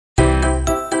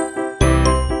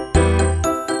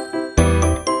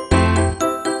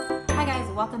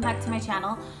welcome back to my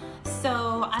channel.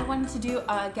 So I wanted to do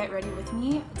a get ready with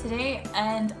me today,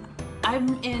 and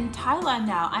I'm in Thailand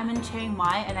now. I'm in Chiang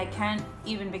Mai, and I can't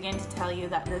even begin to tell you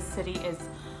that this city is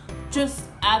just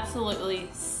absolutely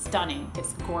stunning.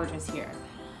 It's gorgeous here.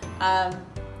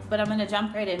 But I'm gonna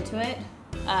jump right into it.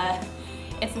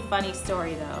 It's a funny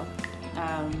story though.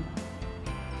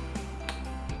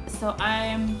 So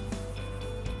I'm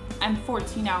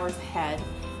 14 hours ahead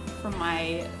from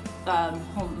my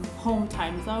home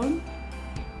time zone,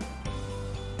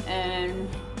 and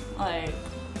like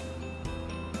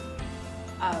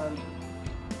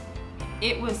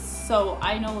it was so,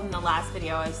 I know in the last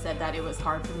video I said that it was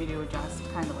hard for me to adjust,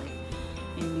 kind of like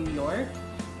in New York,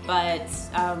 but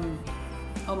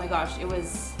oh my gosh, it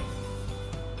was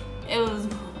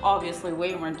obviously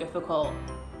way more difficult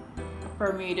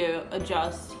for me to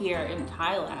adjust here in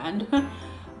Thailand.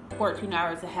 14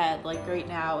 hours ahead. Like right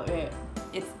now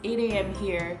it's 8 a.m.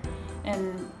 here,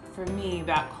 and for me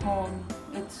back home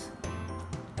it's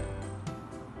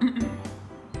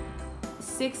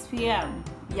 6 p.m.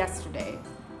 yesterday,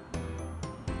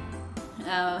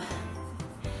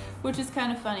 which is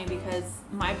kind of funny because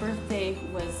my birthday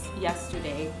was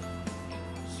yesterday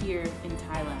here in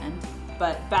Thailand,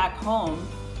 but back home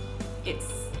it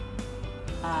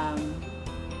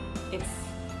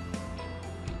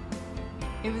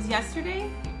was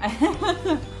yesterday.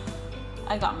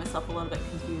 I got myself a little bit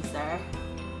confused there.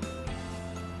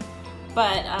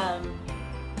 But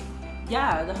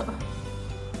yeah,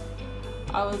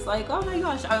 I was like, oh my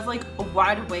gosh, I was like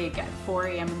wide awake at 4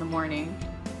 a.m. in the morning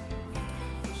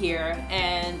here,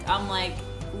 and I'm like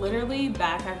literally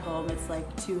back at home, it's like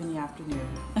 2 in the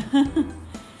afternoon.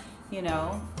 You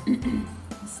know?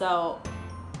 So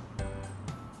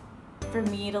for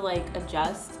me to like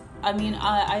adjust, I mean,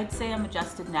 I'd say I'm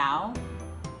adjusted now,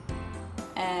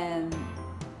 and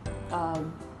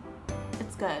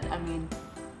it's good. I mean,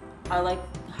 I like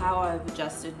how I've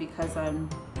adjusted because I'm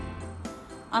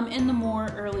in the more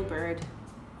early bird.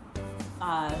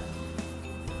 I'm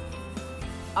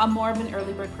more of an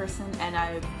early bird person, and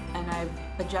I've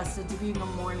adjusted to being a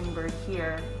morning bird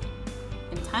here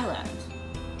in Thailand.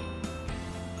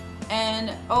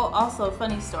 And oh, also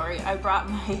funny story, I brought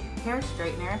my hair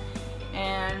straightener,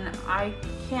 and I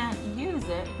can't use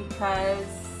it because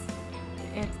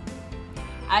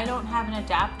I don't have an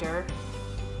adapter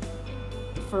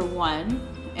for one,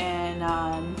 and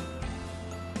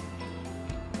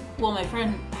well, my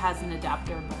friend has an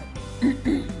adapter, but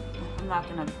I'm not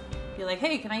gonna be like,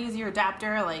 hey, can I use your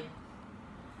adapter like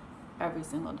every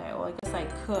single day? Well, I guess I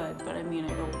could, but I mean,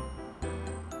 I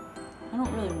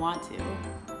don't really want to.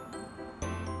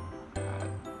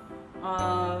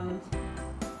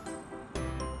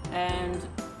 And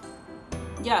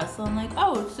yeah, so I'm like,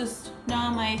 oh, it's just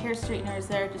now my hair straightener is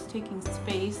there, just taking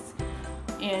space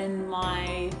in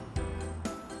my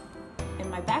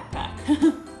backpack.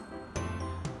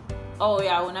 Oh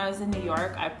yeah, when I was in New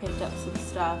York, I picked up some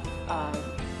stuff,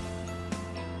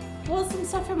 well, some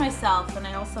stuff for myself, and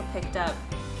I also picked up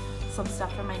some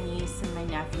stuff for my niece and my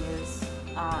nephews,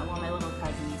 well, my little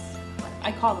cousins.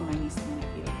 I call them my niece and my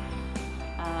nephew.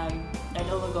 I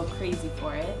know they'll go crazy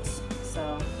for it,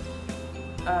 so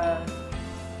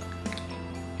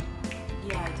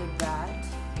yeah, I did that.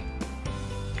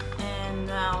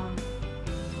 And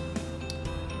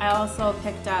I also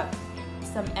picked up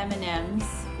some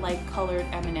M&Ms, like colored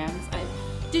M&Ms.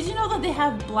 Did you know that they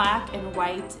have black and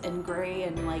white and gray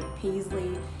and like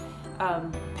paisley,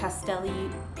 pastel-y,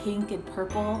 pink and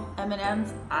purple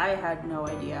M&Ms? I had no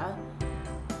idea.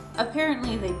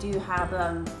 Apparently they do have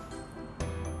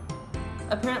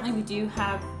apparently we do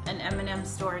have an M&M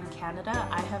store in Canada.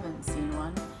 I haven't seen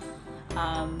one.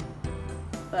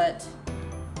 But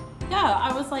yeah,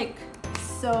 I was like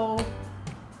so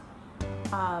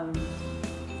I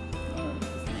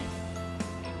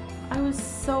was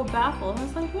so baffled. I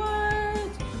was like,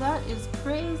 what? That is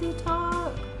crazy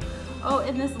talk. Oh,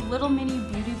 and this little mini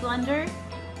beauty blender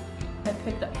I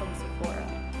picked up from Sephora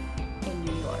in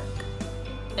New York.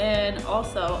 And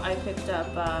also I picked up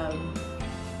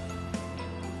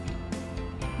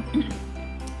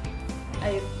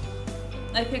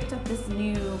I picked up this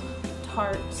new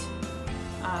Tarte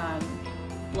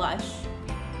blush.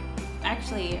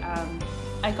 Actually,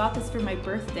 I got this for my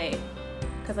birthday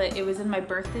because it was in my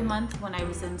birthday month when I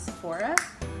was in Sephora.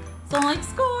 So I'm like,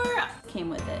 score! Came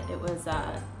with it. It was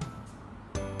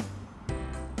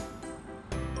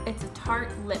it's a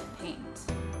Tarte lip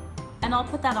paint, and I'll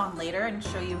put that on later and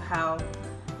show you how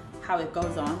it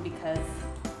goes on because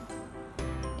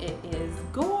it is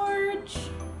gorge.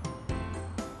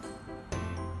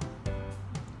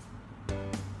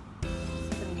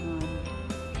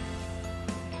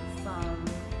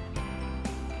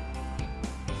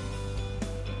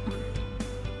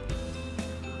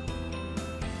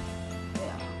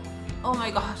 Oh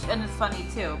my gosh, and it's funny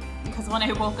too, because when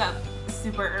I woke up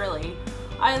super early,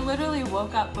 I literally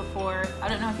woke up before, I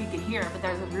don't know if you can hear, but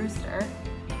there's a rooster.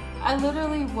 I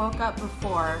literally woke up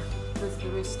before this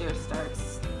rooster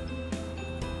starts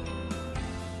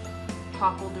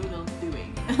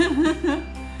cockle-doodle-doing.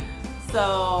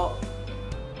 So,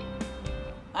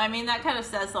 I mean, that kind of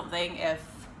says something if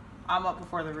I'm up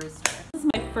before the rooster. This is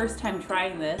my first time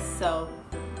trying this, so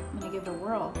I'm gonna give it a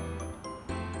whirl.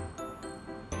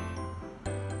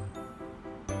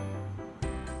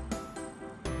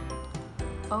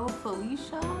 Oh,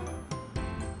 Felicia?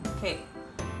 Okay,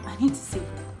 I need to see.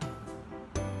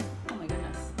 Oh my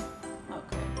goodness.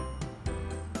 Okay.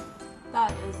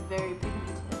 That is very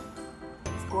pigmented.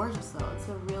 It's gorgeous though. It's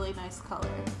a really nice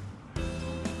color.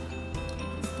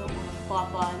 Just don't want to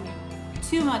plop on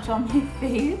too much on my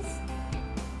face.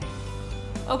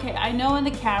 Okay, I know in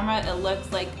the camera it looks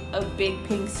like a big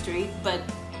pink streak, but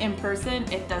in person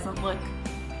it doesn't look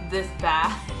this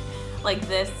bad. Like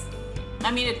this. I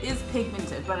mean, it is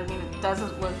pigmented, but I mean, it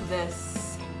doesn't look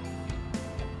this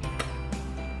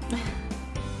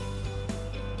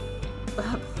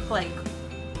like,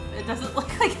 it doesn't look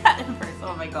like that in person.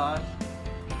 Oh my gosh.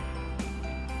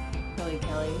 Really,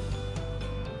 Kelly.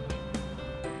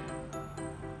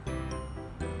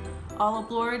 All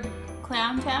aboard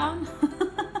Clown Town?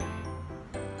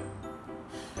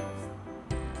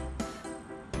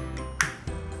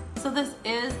 So this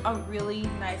is a really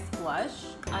nice blush.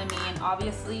 I mean,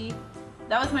 obviously,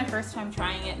 that was my first time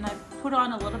trying it, and I put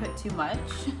on a little bit too much.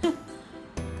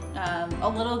 A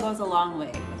little goes a long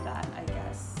way with that, I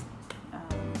guess.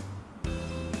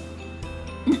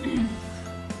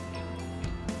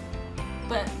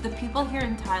 But the people here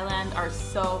in Thailand are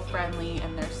so friendly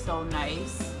and they're so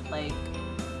nice. Like,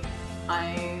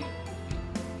 I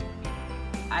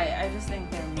just think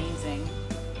they're amazing.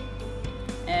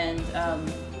 And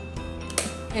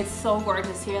it's so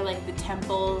gorgeous here. Like, the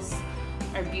temples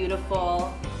are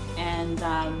beautiful, and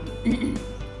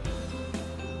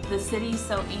the city's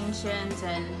so ancient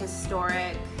and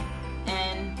historic,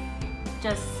 and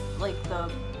just like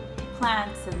the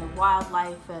plants and the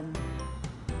wildlife, and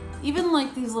even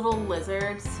like these little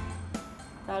lizards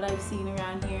that I've seen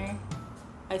around here.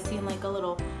 I've seen like a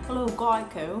little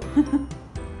gecko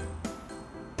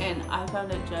and I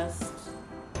found it just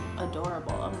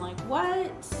adorable. I'm like,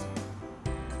 what?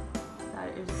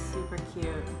 That is super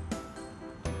cute.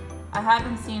 I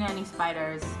haven't seen any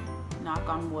spiders, knock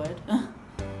on wood.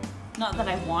 Not that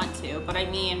I want to, but I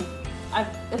mean,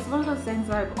 it's one of those things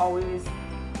that I've always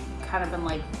kind of been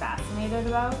like fascinated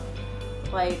about.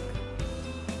 Like,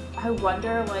 I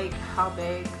wonder like how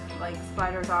big like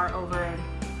spiders are over in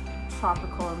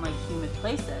tropical and like humid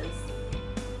places.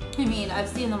 I mean, I've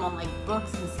seen them on like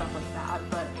books and stuff like that,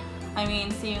 but I mean,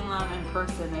 seeing them in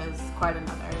person is quite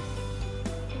another.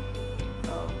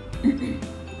 So.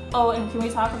 Oh, and can we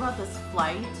talk about this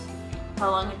flight?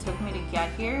 How long it took me to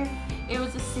get here? It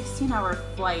was a 16-hour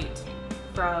flight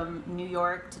from New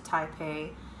York to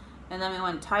Taipei, and then we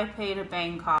went Taipei to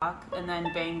Bangkok, and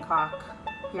then Bangkok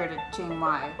here to Chiang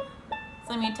Mai.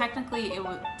 So I mean, technically it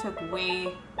took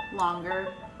way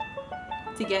longer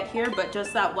to get here, but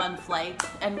just that one flight.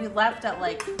 And we left at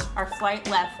like, our flight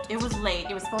left, it was late.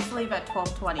 It was supposed to leave at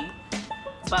 12:20,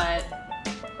 but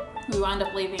we wound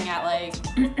up leaving at like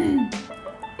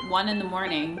 1 in the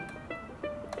morning.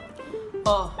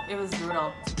 Oh, it was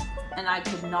brutal. And I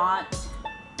could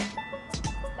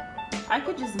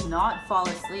just not fall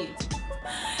asleep.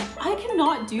 I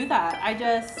cannot do that. I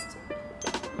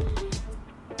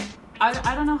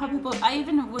don't know how people, I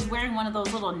even was wearing one of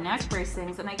those little neck brace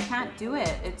things and I can't do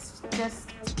it. It's just,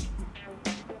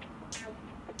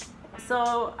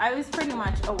 so I was pretty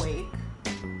much awake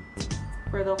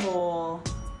for the whole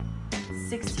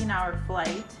 16-hour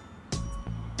flight.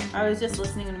 I was just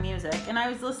listening to music, and I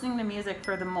was listening to music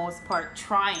for the most part,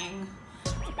 trying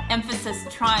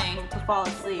to fall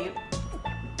asleep.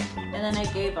 And then I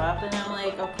gave up, and I'm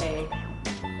like, okay.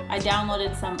 I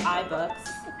downloaded some iBooks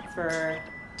for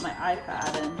my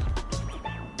iPad, and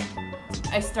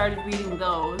I started reading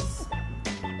those.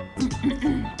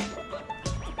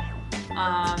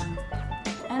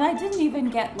 And I didn't even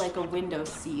get like a window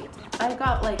seat. I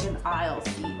got like an aisle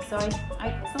seat, so it's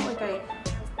not like I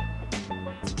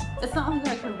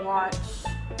could watch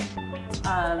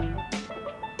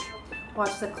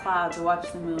the clouds or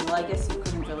watch the moon. Well, I guess you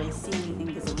couldn't really see anything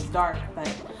because it was dark, but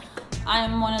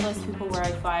I'm one of those people where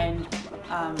I find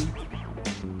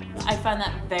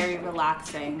that very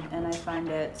relaxing, and I find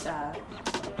it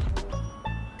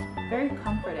very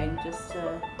comforting just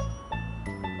to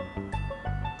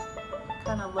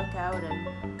kind of look out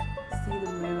and see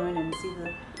the moon and see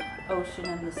ocean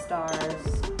and the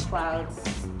stars,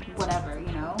 clouds, whatever,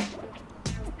 you know.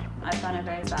 I find it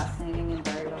very fascinating and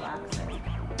very relaxing.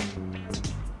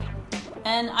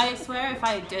 And I swear if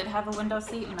I did have a window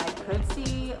seat and I could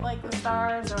see like the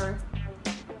stars or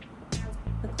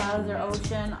the clouds or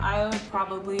ocean, I would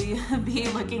probably be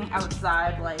looking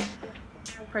outside like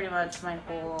pretty much the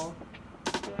whole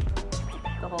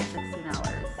 16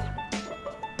 hours.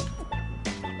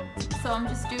 So I'm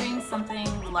just doing something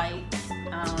light.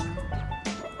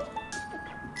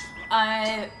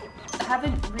 I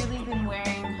haven't really been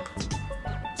wearing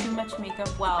too much makeup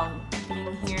while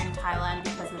being here in Thailand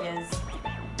because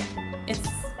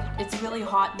it's really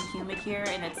hot and humid here,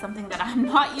 and it's something that I'm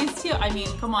not used to. I mean,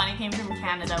 come on, I came from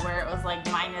Canada where it was like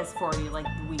 -40 like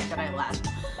the week that I left,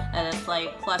 and it's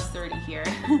like +30 here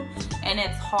and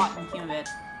it's hot and humid.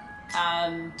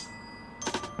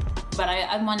 But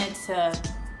I wanted to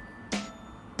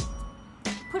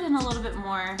put in a little bit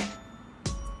more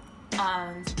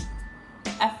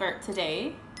effort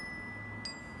today.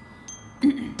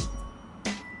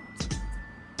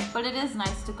 But it is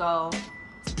nice to go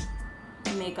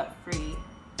makeup free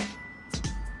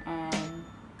and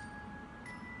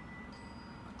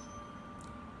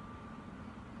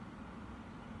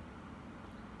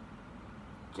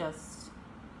just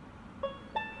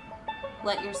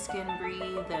let your skin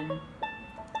breathe and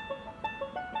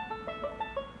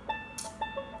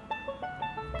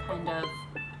kind of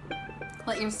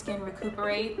let your skin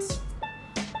recuperate.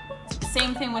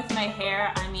 Same thing with my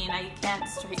hair. I mean, I can't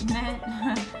straighten it.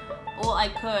 Well, I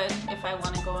could if I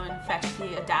want to go and fetch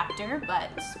the adapter, but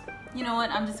you know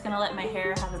what? I'm just gonna let my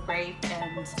hair have a break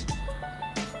and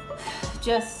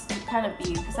just kind of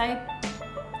be, because I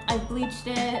bleached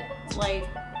it, like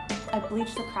I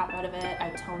bleached the crap out of it.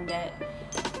 I toned it.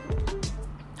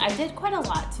 I did quite a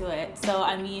lot to it. So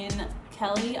I mean,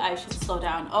 Kelly, I should slow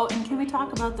down. Oh, and can we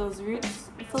talk about those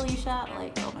roots, Felicia?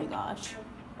 Like, oh my gosh.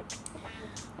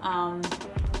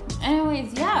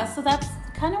 Anyways, yeah, so that's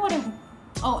kind of what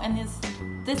oh, and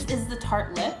this is the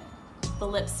Tarte lip, the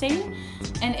lip stain,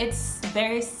 and it's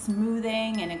very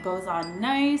smoothing and it goes on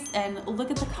nice, and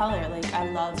look at the color. Like, I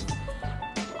love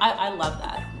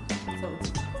that.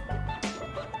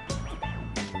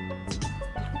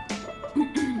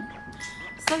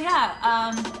 So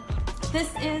yeah,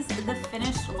 this is the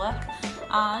finished look.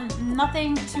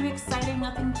 Nothing too exciting,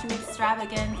 nothing too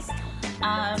extravagant.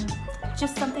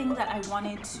 Just something that I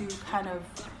wanted to kind of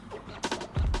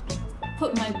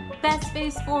put my best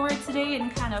face forward today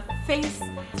and kind of face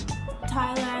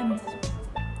Thailand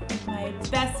with my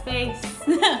best face.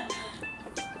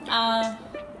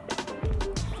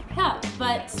 Yeah,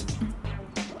 but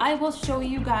I will show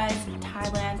you guys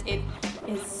Thailand. It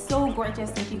is so gorgeous.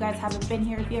 If you guys haven't been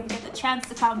here, if you ever get the chance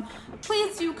to come,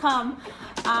 please do come.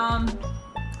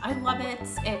 I love it.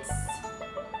 It's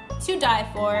to die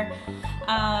for.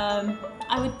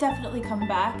 I would definitely come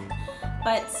back.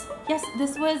 But yes,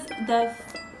 this was the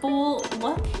full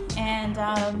look, and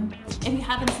if you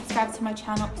haven't subscribed to my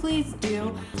channel, please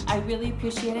do. I really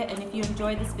appreciate it, and if you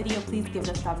enjoyed this video, please give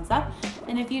it a thumbs up.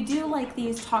 And if you do like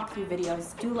these talk through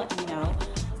videos, do let me know.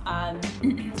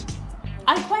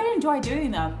 I quite enjoy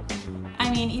doing them. I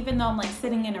mean, even though I'm like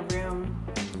sitting in a room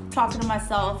talking to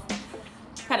myself,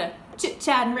 kind of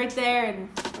chit-chatting right there and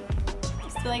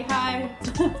just be like, hi.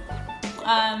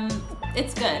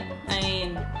 It's good. I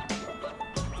mean,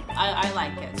 I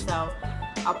like it, so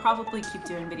I'll probably keep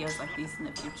doing videos like these in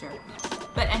the future.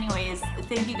 But anyways,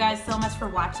 thank you guys so much for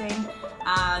watching.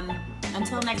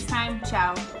 Until next time,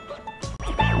 ciao.